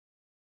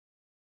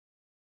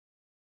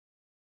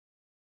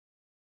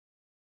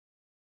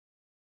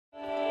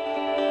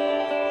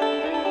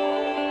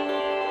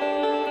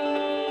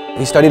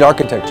He studied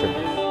architecture.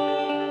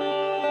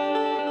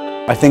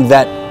 I think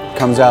that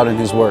comes out in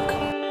his work.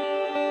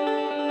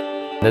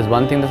 There's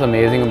one thing that's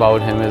amazing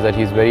about him is that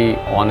he's very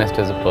honest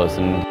as a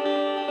person.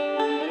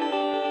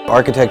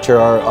 Architecture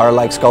are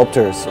like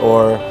sculptors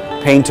or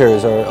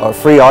painters or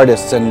free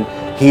artists, and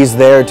he's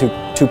there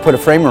to put a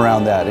frame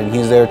around that, and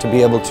he's there to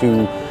be able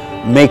to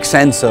make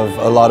sense of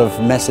a lot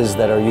of messes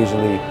that are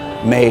usually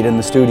made in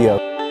the studio.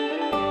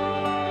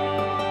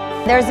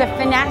 There's a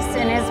finesse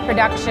in his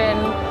production,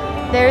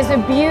 there's a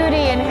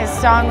beauty in his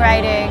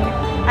songwriting,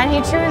 and he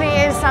truly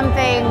is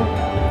something,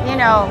 you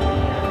know,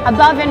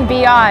 above and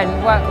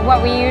beyond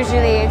what we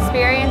usually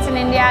experience in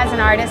India as an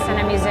artist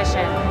and a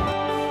musician.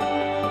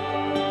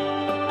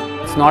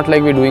 It's not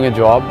like we're doing a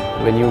job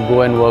when you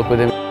go and work with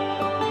him.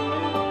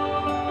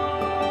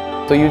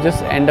 So you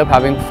just end up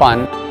having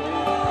fun.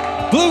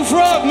 Blue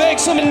Frog, make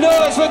some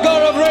noise for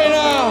Gaurav right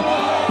now.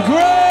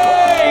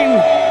 Grain!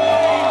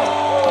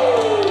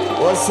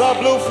 What's up,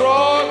 Blue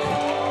Frog?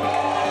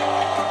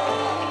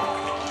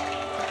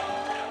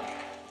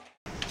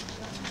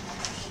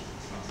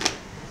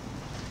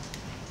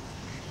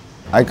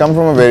 I come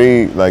from a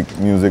very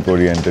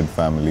music-oriented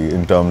family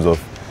in terms of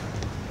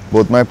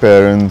both my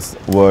parents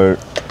were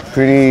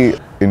pretty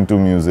into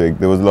music.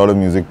 There was a lot of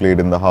music played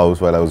in the house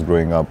while I was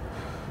growing up,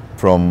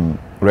 from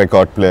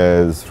record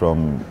players,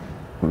 from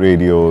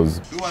radios.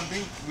 Do one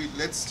thing,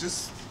 let's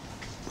just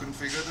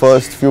configure the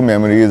first few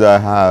memories I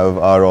have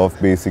are of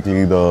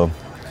basically the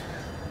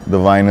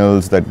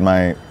vinyls that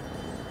my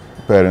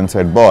parents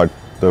had bought,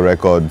 the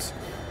records,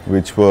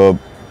 which were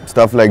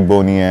stuff like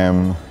Boney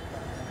M,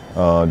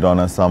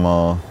 Donna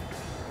Summer,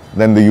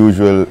 then the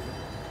usual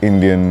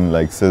Indian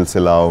like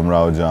Silsila,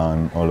 Umrao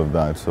Jaan, all of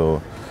that. So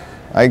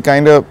I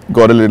kind of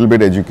got a little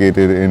bit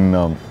educated in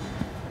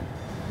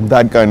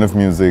that kind of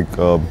music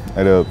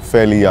at a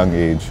fairly young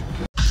age.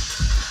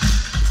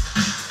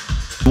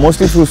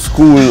 Mostly through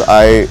school,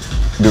 I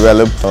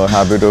developed a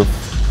habit of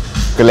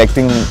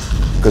collecting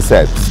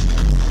cassettes.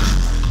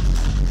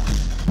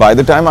 By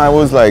the time I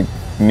was like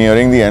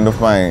nearing the end of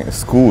my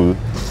school,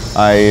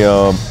 I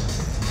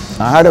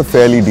had a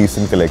fairly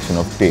decent collection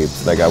of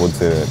tapes, like I would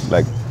say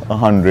like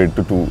 100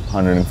 to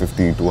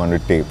 150,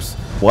 200 tapes.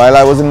 While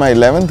I was in my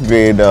 11th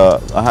grade, I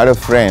had a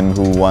friend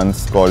who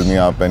once called me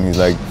up and he's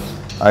like,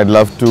 I'd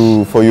love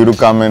for you to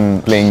come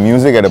and playing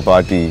music at a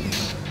party.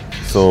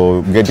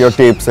 So get your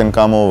tapes and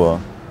come over.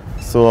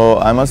 So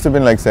I must have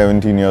been like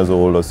 17 years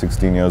old or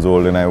 16 years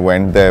old, and I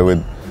went there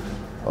with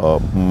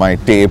my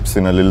tapes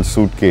in a little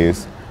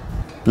suitcase,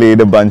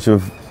 played a bunch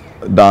of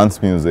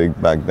dance music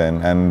back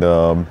then, and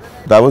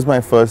that was my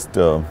first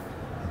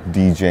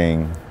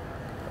DJing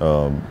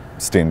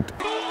stint.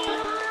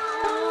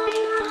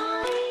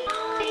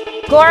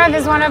 Gaurav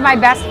is one of my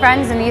best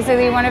friends and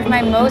easily one of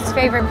my most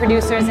favorite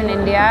producers in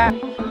India.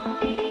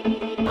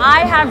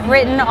 I have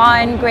written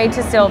on Grey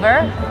to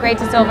Silver,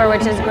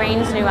 which is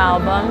Grain's new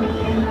album.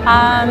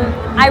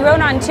 I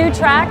wrote on 2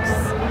 tracks,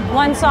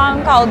 one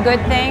song called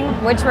Good Thing,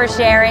 which we're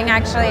sharing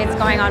actually, it's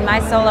going on my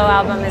solo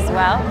album as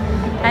well.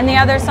 And the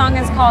other song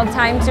is called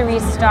Time to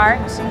Restart.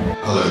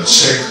 Hello,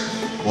 check.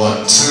 1,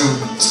 2.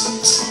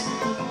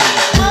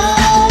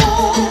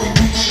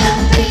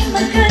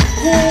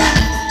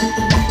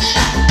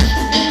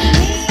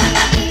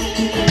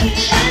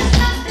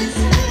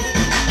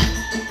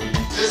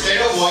 Just let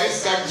your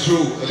voice cut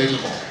through a little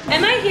more.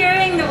 Am I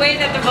hearing the way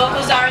that the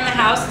vocals are in the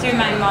house through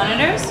my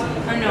monitors?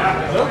 Or no?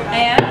 I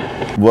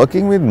am?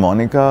 Working with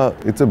Monica,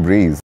 it's a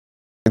breeze.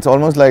 It's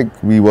almost like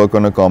we work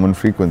on a common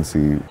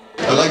frequency.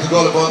 I'd like to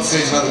call upon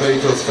stage another very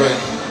close friend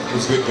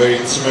who's been very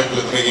instrumental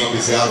in the making of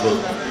this album.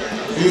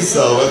 Please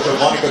welcome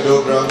Monica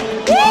Dogra.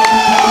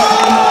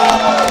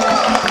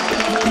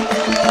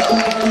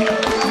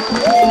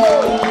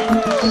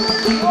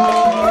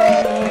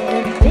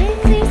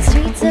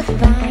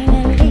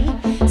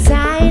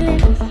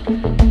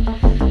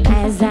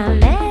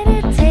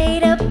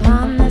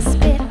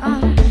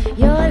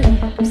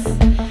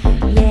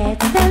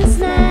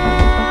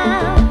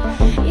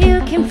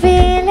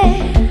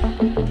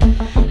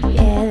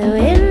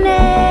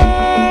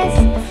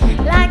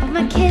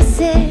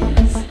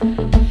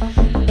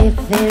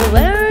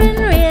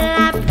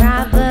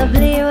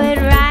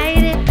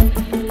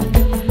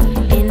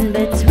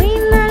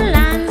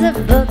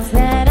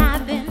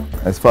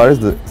 As far as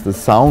the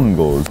sound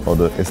goes, or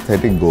the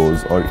aesthetic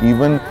goes, or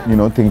even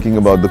thinking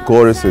about the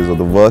choruses or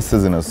the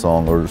verses in a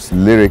song or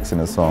lyrics in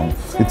a song,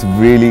 it's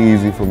really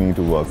easy for me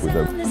to work with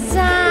them.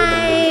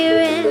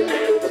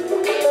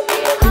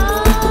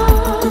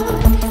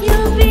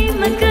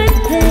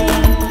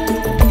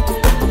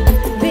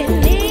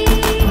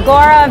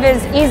 Gaurav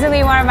is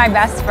easily one of my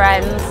best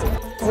friends.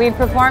 We've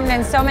performed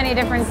in so many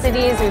different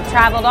cities, we've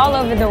traveled all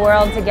over the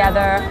world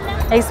together,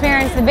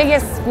 experienced the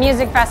biggest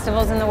music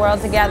festivals in the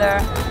world together.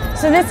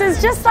 So this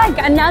is just like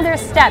another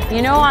step,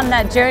 on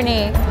that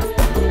journey.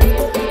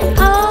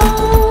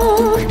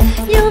 Oh,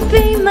 you'll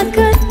be my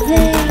good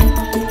thing.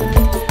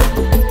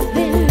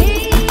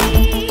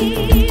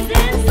 Believe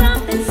there's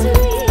something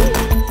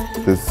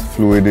sweet. This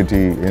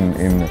fluidity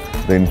in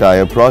the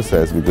entire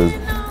process, because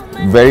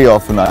very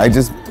often I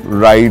just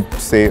write,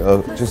 say,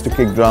 just a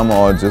kick drum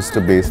or just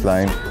a bass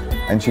line,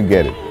 and she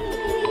get it.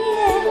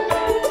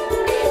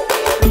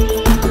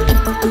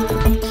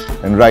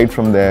 And right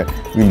from there,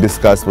 we'll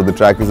discuss what the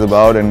track is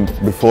about, and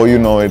before you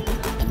know it,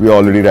 we're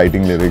already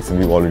writing lyrics and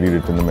we've already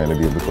written the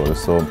melody of the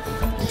chorus. So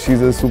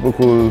she's a super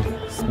cool,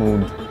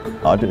 smooth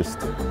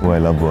artist who I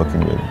love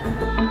working with.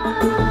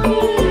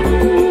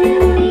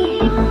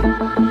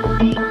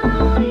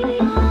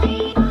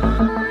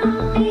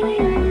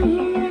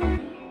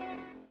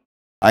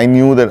 I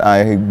knew that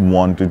I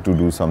wanted to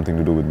do something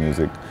to do with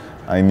music.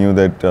 I knew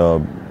that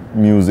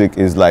music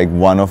is like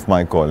one of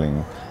my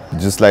calling.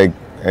 Just like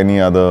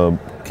any other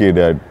kid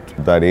at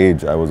that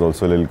age, I was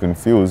also a little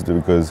confused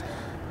because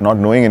not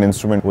knowing an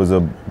instrument was a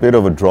bit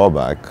of a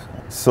drawback.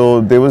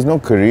 So there was no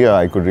career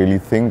I could really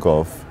think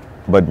of.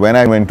 But when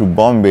I went to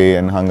Bombay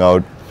and hung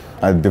out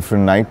at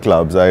different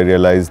nightclubs, I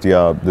realized,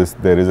 yeah,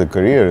 there is a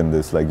career in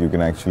this. Like, you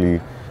can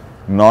actually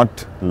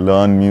not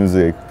learn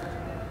music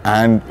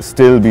and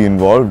still be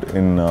involved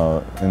in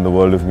the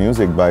world of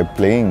music by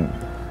playing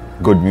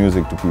good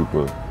music to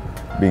people,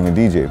 being a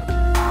DJ.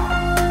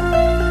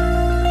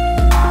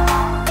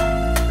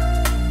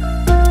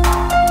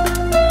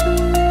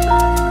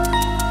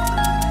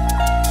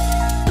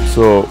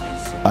 So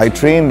I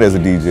trained as a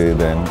DJ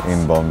then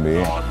in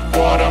Bombay.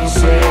 What I'm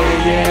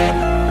saying,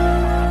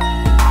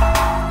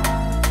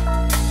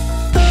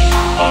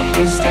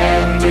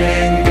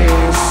 understanding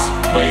this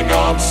may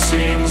not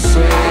seem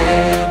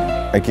sane.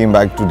 I came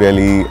back to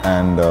Delhi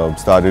and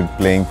started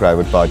playing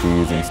private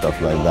parties and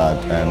stuff like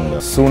that.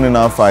 And soon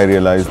enough I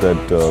realized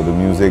that the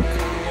music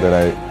that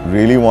I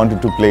really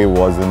wanted to play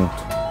wasn't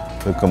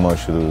the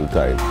commercial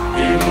type.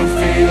 It'll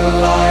feel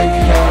like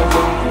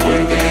heaven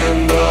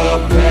within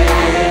the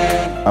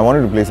pain. I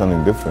wanted to play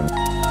something different.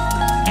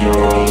 You're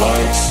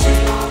like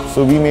silver.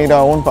 So we made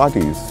our own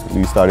parties.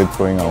 We started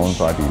throwing our own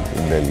parties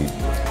in Delhi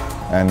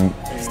and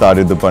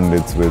started the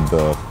Pandits with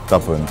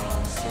Tapan.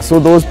 So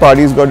those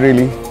parties got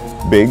really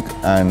big,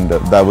 and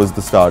that was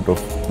the start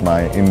of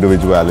my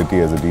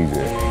individuality as a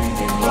DJ.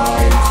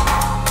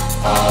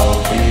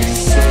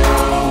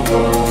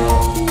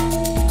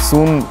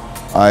 Soon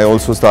I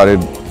also started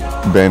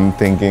then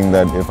thinking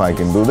that if I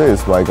can do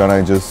this, why can't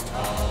I just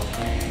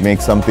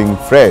make something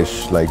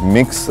fresh, like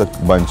mix a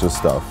bunch of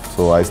stuff.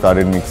 So I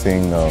started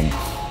mixing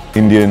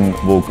Indian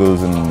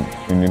vocals and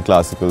Indian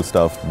classical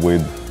stuff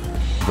with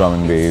drum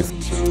and bass.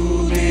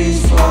 To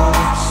these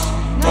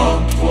lines,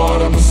 not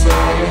what I'm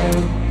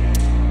saying.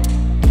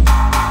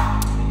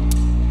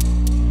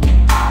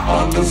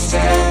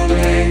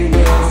 Understanding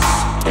this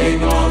may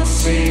not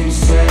seem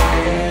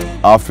sane.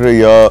 After a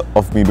year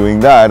of me doing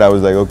that, I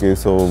was like, okay,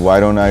 so why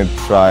don't I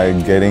try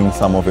getting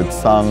some of it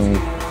sung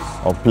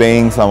or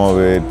playing some of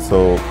it.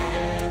 So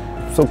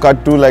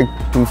cut to like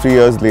 2-3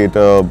 years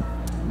later,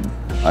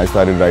 I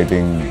started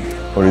writing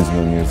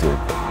original music.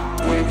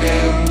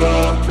 Within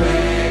the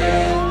pain.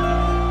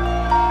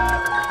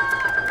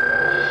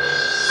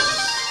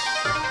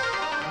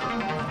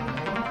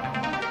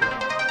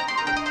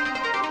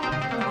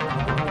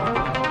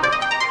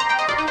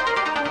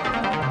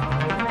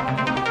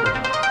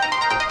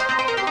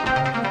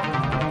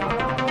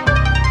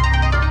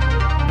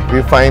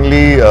 We're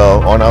finally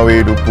on our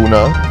way to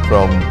Pune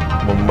from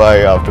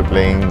Mumbai after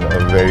playing a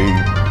very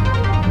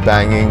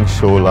banging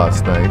show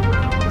last night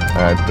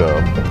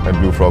at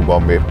Blue Frog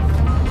Bombay,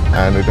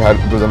 and it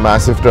was a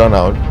massive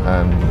turnout,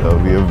 and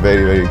we are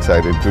very, very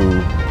excited to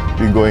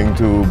be going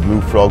to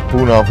Blue Frog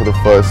Pune for the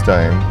first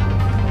time.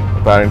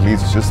 Apparently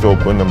it's just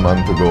opened a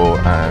month ago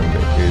and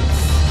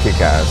it's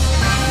kick-ass.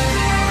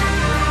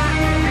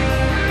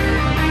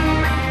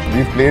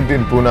 We've played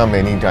in Pune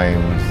many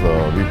times.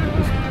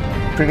 We've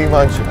pretty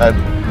much at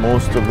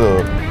most of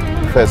the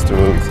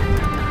festivals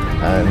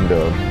and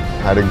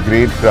had a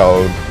great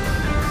crowd.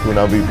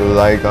 Pune people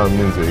like our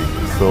music,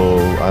 so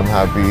I'm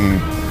happy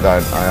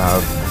that I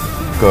have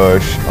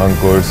Kirsch,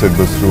 Ankur, Sid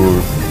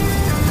Basroor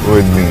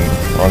with me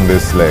on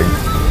this leg.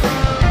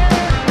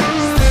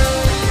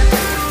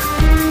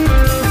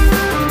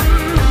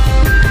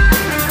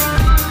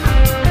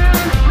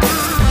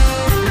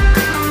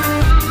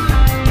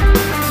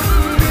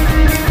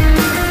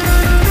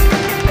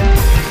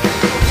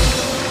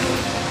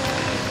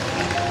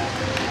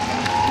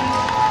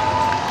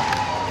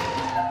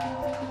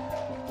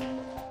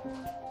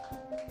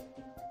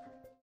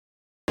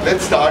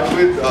 Let's start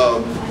with,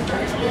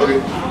 okay,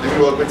 let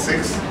me work with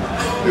 6.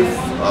 If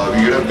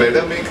we get a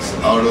better mix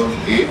out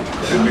of 8,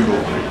 then we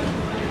go for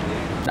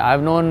it.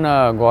 I've known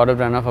Gaurav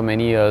Raina for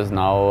many years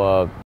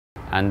now,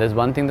 and there's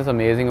one thing that's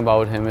amazing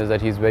about him is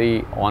that he's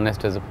very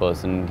honest as a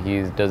person.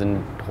 He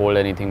doesn't hold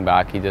anything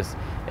back. He just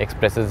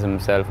expresses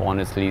himself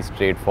honestly,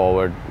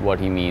 straightforward, what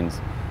he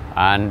means.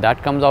 And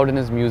that comes out in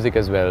his music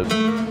as well.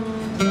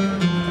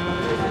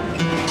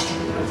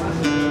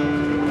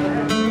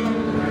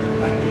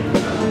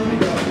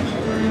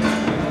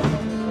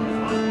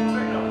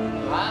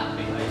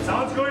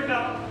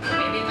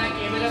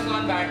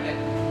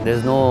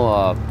 There's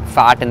no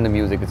fat in the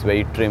music, it's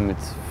very trim,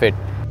 it's fit.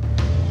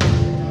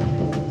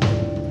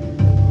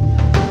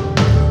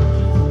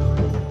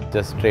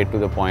 just straight to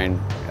the point,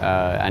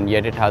 and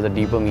yet it has a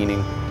deeper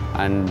meaning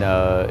and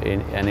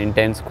an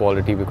intense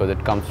quality because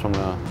it comes from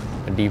a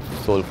deep,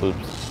 soulful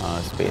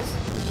space.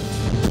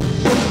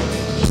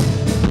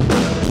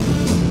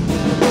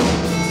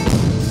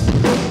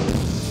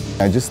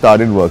 I just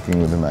started working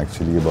with him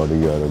actually about a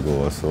year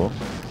ago or so,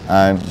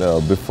 and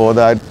before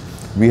that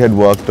we had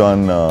worked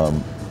on a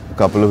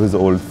couple of his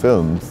old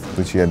films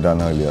which he had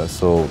done earlier,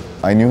 so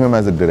I knew him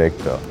as a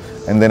director,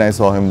 and then I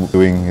saw him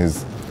doing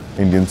his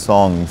Indian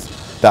songs.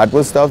 That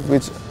was stuff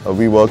which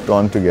we worked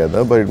on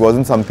together, but it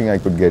wasn't something I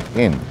could get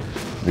in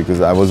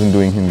because I wasn't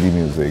doing Hindi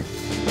music.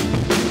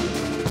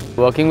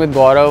 Working with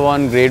Gaurav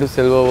on Grey to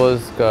Silver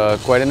was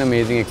quite an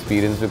amazing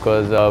experience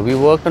because we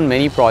worked on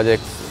many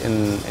projects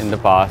in the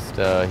past.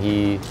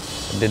 He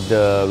did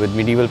with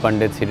Medieval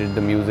Pandits, he did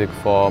the music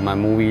for my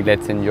movie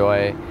Let's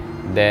Enjoy.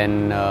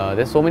 Then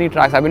there's so many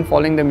tracks. I've been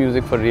following the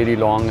music for really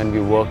long and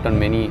we worked on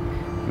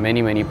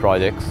many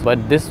projects.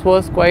 But this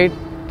was quite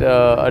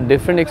a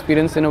different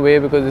experience in a way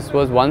because this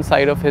was one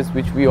side of his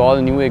which we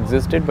all knew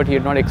existed but he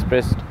had not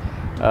expressed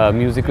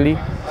musically.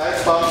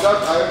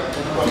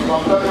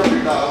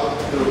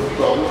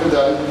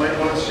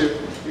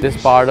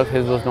 This part of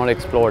his was not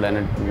explored,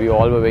 and we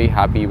all were very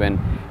happy when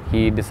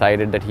he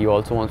decided that he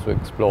also wants to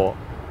explore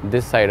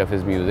this side of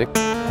his music.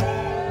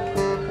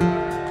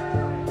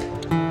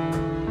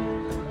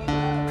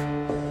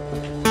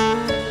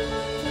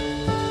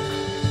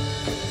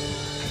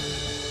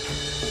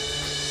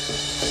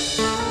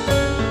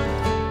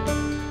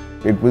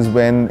 It was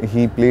when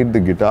he played the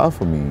guitar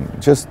for me,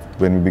 just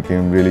when we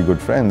became really good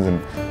friends,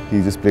 and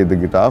he just played the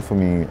guitar for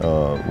me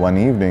one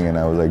evening, and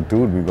I was like,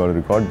 dude, we got to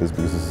record this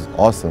because this is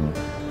awesome.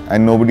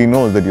 And nobody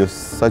knows that you're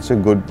such a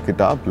good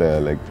guitar player.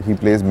 Like, he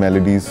plays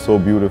melodies so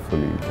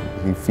beautifully.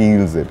 He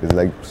feels it. It's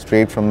like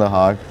straight from the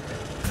heart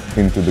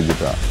into the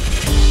guitar.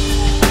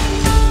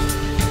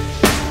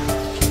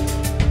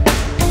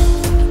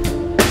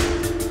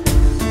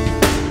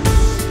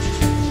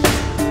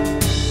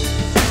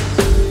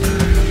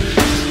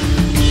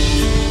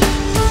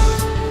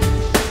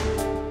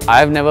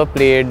 I've never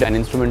played an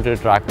instrumental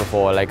track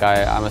before. Like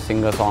I'm a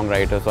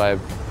singer-songwriter, so I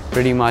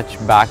pretty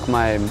much back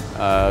my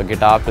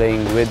guitar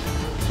playing with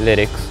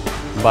lyrics.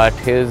 But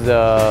his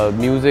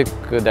music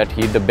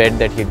the bed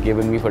that he had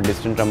given me for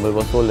Distant Rumble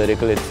was so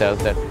lyrical itself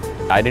that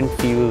I didn't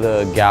feel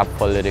the gap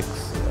for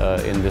lyrics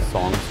in this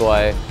song.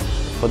 So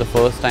for the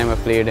first time, I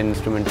played an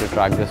instrumental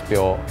track, just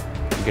pure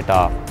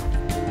guitar.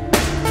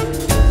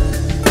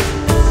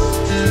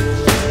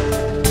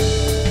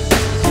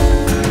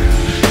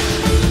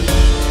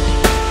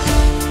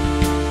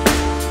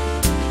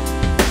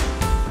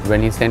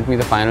 When he sent me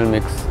the final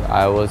mix,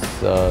 I was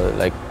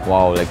like,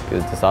 wow, like,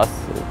 is this us?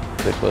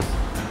 It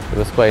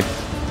was quite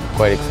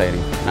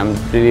exciting. I'm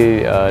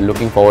really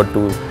looking forward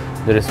to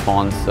the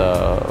response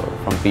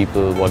from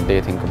people, what they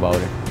think about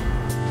it.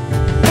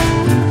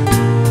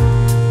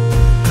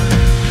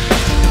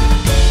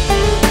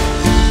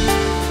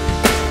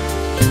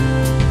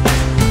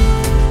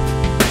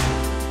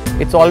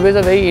 It's always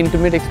a very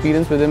intimate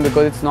experience with him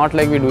because it's not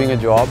like we're doing a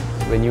job.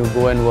 When you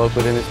go and work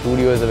with him, his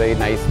studio is a very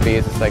nice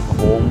space, it's like a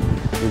home.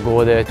 You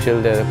go there,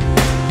 chill there.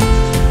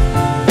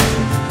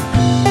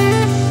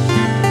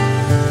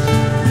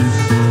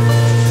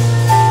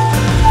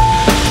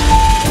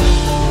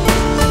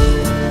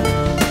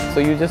 So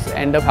you just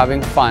end up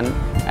having fun,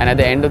 and at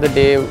the end of the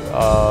day,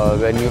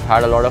 when you've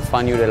had a lot of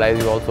fun, you realize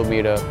you also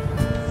made a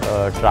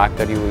track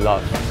that you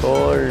love.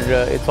 So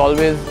it's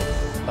always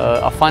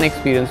a fun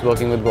experience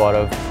working with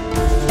Gaurav.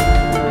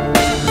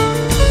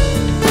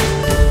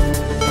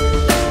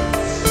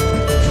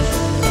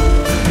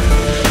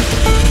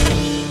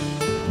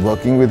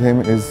 Working with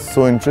him is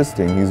so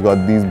interesting. He's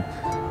got these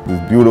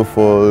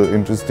beautiful,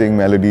 interesting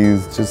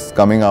melodies just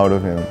coming out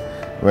of him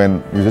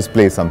when you just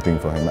play something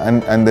for him.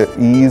 And the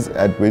ease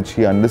at which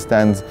he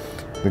understands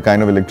the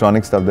kind of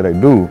electronic stuff that I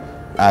do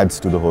adds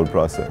to the whole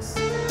process.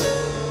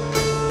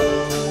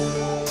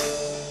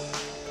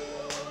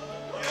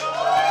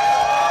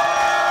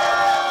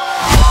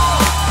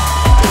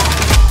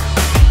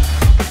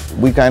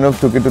 We kind of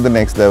took it to the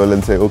next level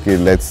and say, okay,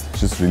 let's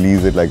just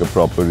release it like a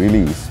proper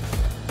release.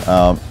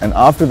 And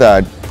after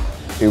that,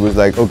 it was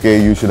like,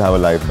 okay, you should have a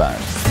live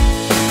band.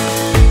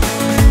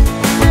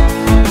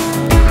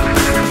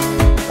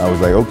 I was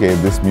like, okay,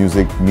 this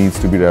music needs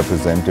to be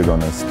represented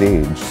on a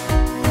stage.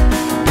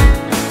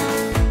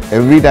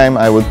 Every time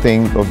I would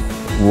think of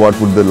what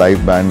would the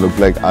live band look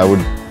like, I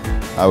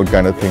would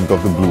kind of think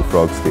of the Blue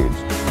Frog stage.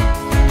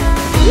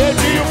 Yeah,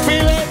 do you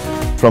feel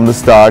it? From the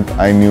start,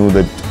 I knew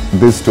that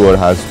this tour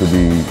has to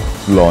be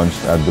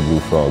launched at the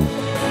Blue Frog.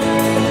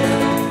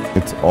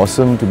 It's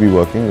awesome to be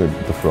working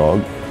with the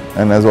Frog,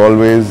 and as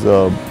always,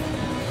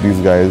 these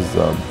guys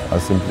are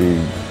simply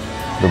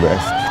the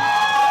best.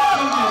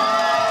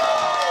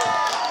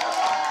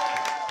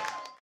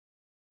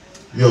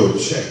 Yo,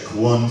 check.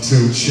 1,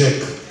 2,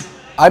 check.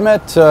 I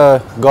met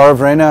Gaurav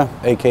Raina,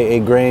 aka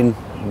Grain,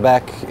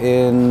 back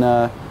in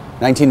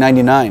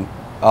 1999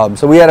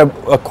 So we had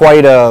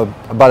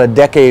about a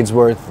decade's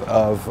worth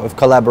of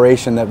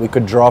collaboration that we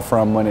could draw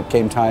from when it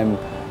came time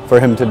for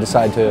him to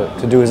decide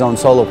to do his own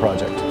solo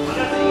project.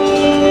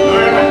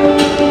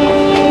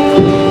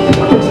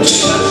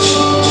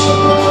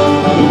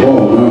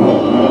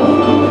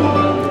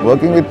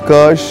 Working with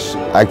Kirsch,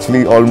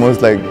 actually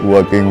almost like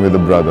working with a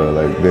brother.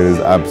 Like there is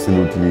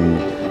absolutely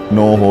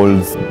no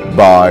holds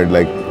barred,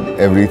 like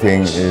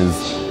everything is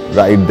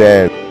right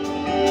there.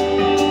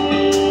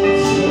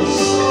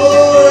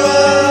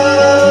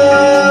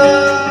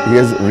 He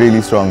has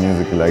really strong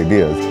musical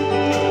ideas.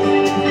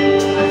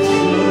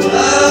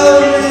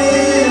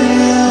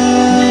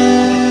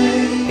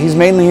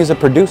 He's a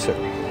producer.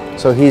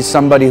 So he's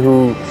somebody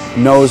who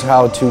knows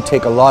how to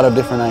take a lot of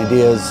different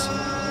ideas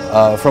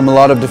from a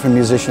lot of different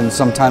musicians,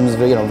 sometimes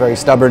very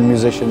stubborn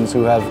musicians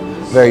who have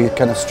very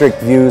kind of strict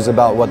views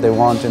about what they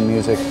want in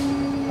music,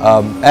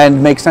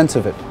 and make sense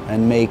of it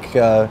and make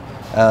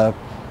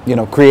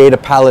create a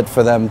palette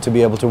for them to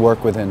be able to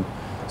work within.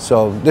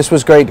 So this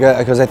was great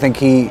because I think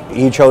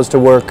he chose to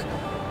work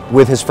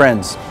with his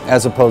friends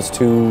as opposed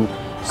to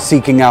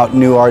seeking out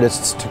new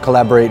artists to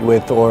collaborate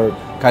with or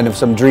kind of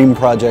some dream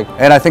project.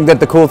 And I think that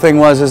the cool thing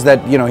is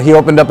that he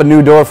opened up a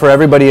new door for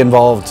everybody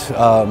involved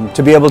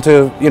to be able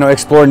to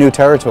explore new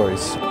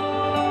territories.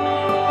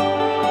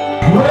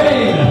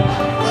 Rain,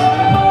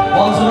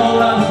 also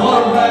known as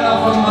Lorena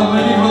from the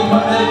medieval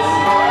poets,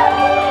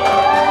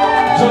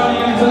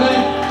 joining in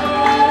tonight,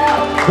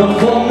 the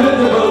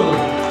formidable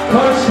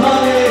Kirsch.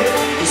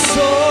 It's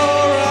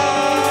alright,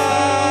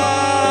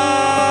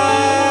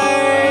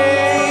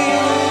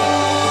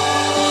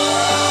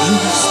 you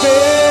can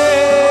stay.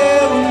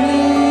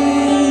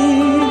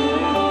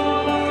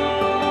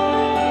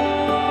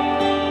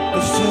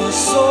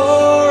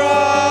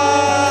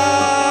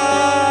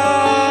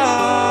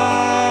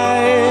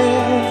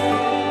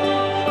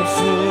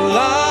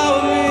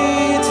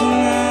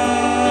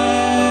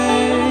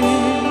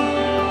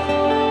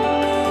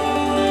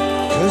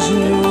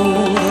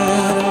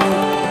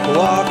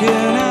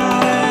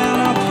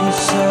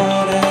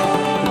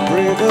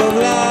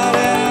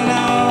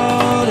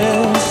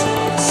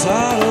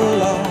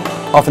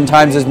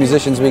 Oftentimes as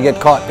musicians we get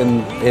caught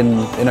in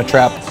a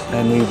trap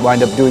and we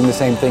wind up doing the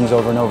same things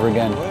over and over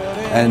again.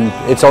 And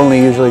it's only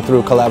usually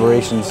through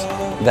collaborations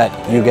that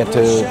you get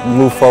to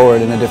move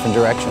forward in a different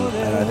direction.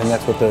 And I think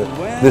that's what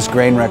this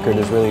Grain record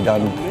has really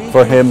done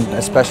for him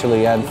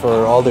especially and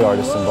for all the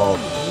artists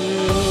involved.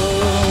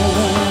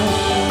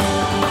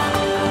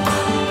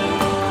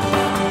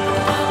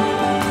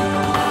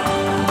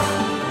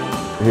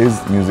 His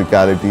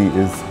musicality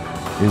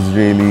is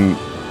really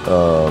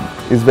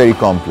is very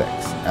complex.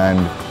 And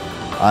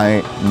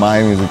my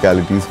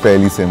musicality is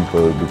fairly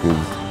simple because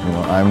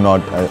I'm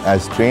not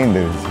as trained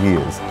as he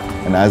is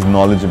and as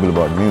knowledgeable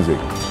about music.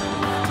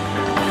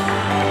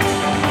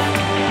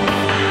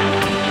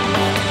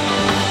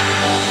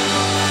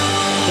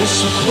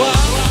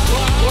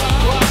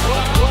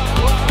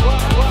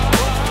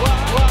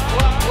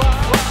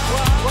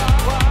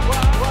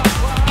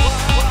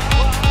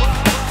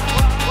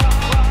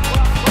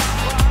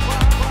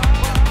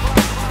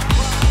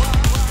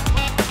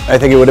 I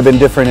think it would have been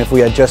different if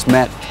we had just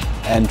met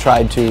and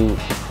tried to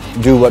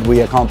do what we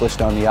accomplished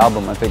on the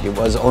album. I think it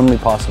was only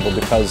possible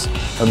because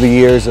of the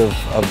years of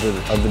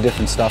the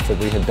different stuff that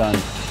we had done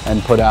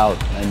and put out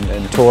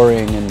and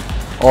touring and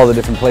all the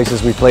different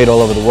places we played all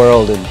over the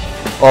world and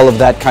all of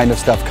that kind of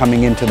stuff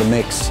coming into the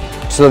mix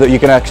so that you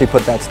can actually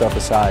put that stuff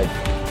aside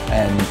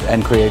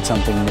and create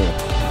something new.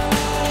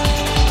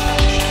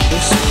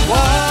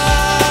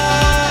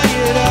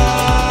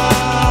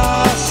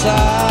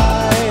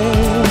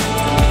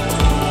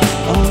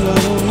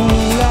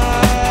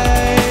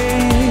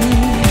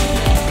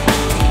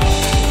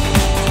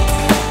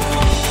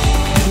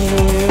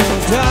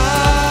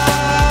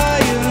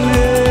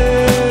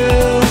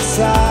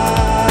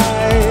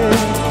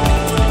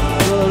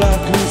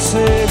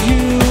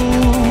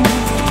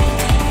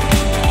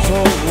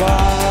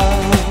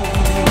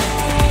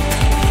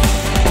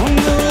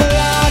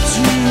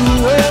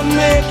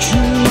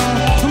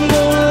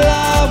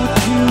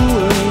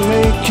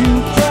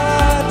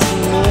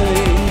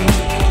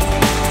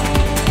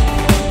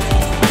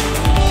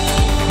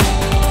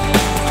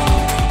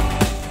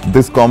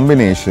 This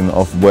combination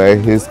of where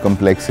his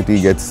complexity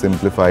gets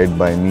simplified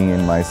by me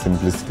and my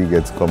simplicity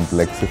gets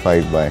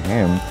complexified by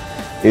him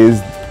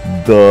is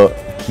the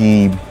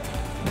key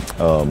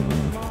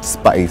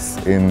spice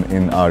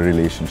in our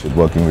relationship,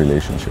 working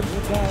relationship.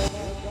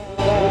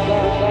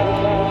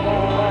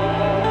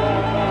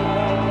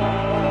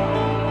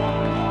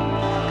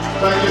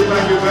 Thank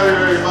you very,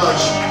 very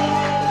much.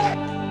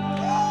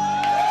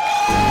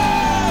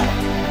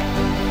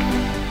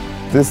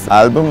 This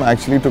album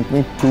actually took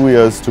me 2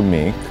 years to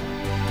make.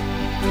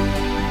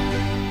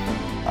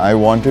 I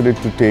wanted it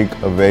to take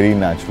a very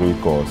natural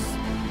course.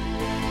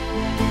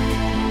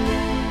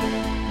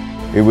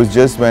 It was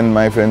just when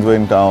my friends were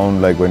in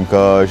town, like when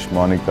Kirsch,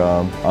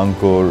 Monica,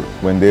 Ankur,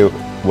 when they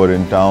were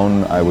in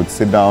town, I would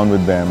sit down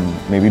with them,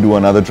 maybe do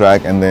another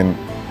track and then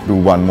do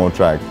one more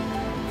track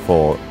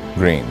for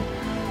Grain.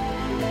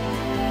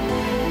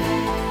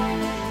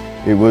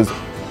 It was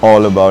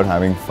all about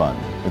having fun.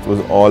 It was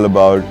all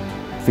about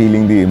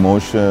feeling the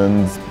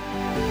emotions,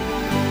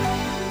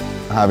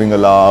 having a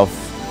laugh,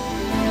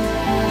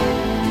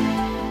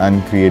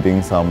 and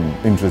creating some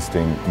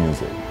interesting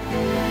music.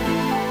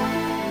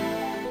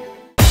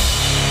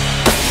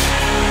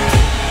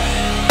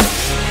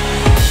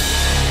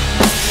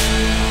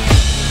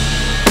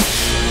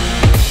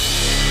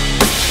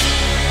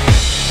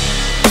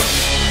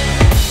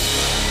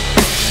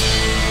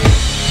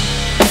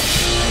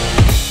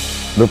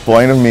 The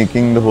point of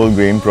making the whole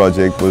Grain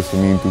project was for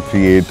me to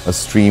create a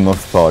stream of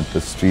thought,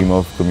 a stream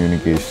of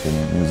communication,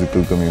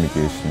 musical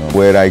communication,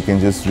 where I can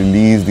just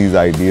release these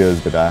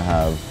ideas that I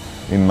have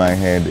in my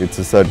head. It's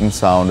a certain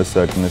sound, a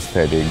certain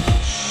aesthetic.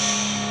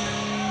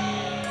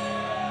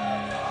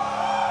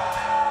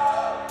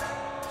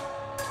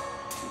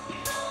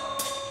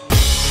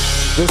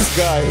 This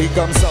guy, he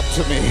comes up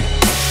to me.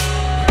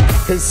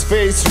 His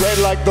face red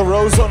like the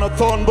rose on a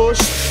thorn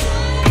bush,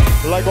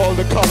 like all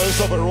the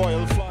colors of a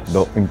royal flush.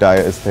 The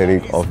entire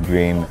aesthetic of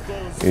Grain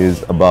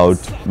is about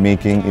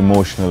making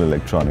emotional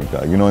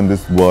electronica. You know, in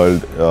this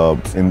world,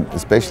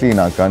 especially in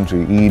our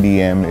country,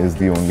 EDM is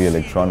the only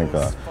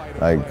electronica.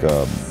 Like,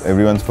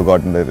 everyone's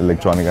forgotten that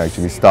electronica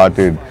actually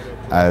started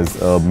as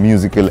a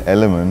musical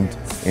element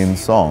in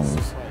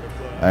songs.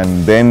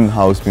 And then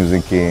house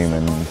music came,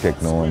 and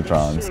techno and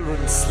trance.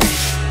 Children sleep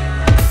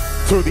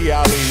through the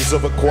alleys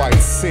of a quiet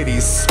city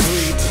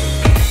street.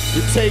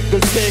 You take the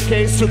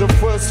staircase to the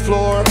first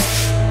floor.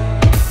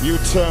 You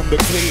turn the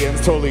key and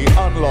slowly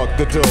unlock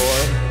the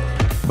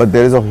door. But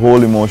there is a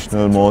whole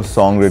emotional, more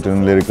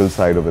song-written, lyrical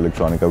side of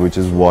electronica, which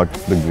is what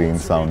the Grain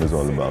sound is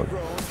all about.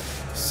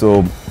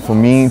 So for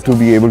me to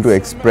be able to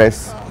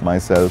express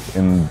myself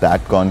in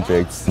that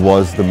context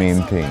was the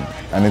main thing.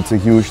 And it's a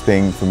huge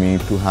thing for me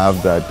to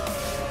have that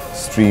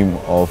stream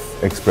of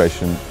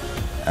expression,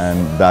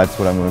 and that's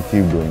what I'm going to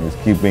keep doing, is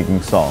keep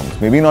making songs.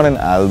 Maybe not an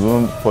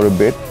album for a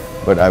bit,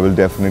 but I will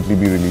definitely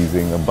be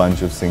releasing a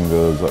bunch of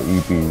singles or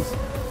EPs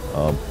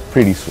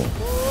pretty soon.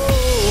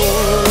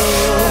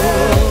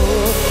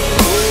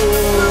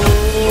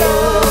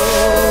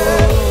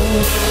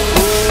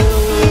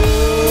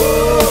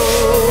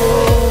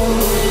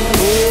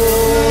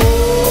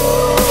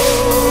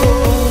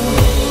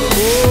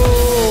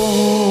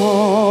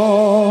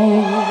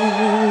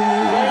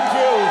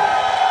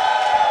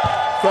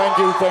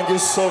 Thank you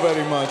so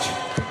very much.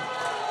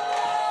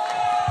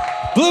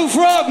 Blue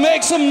Frog,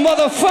 make some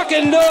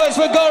motherfucking noise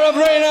for God of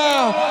Rain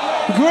now.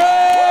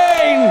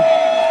 Grain!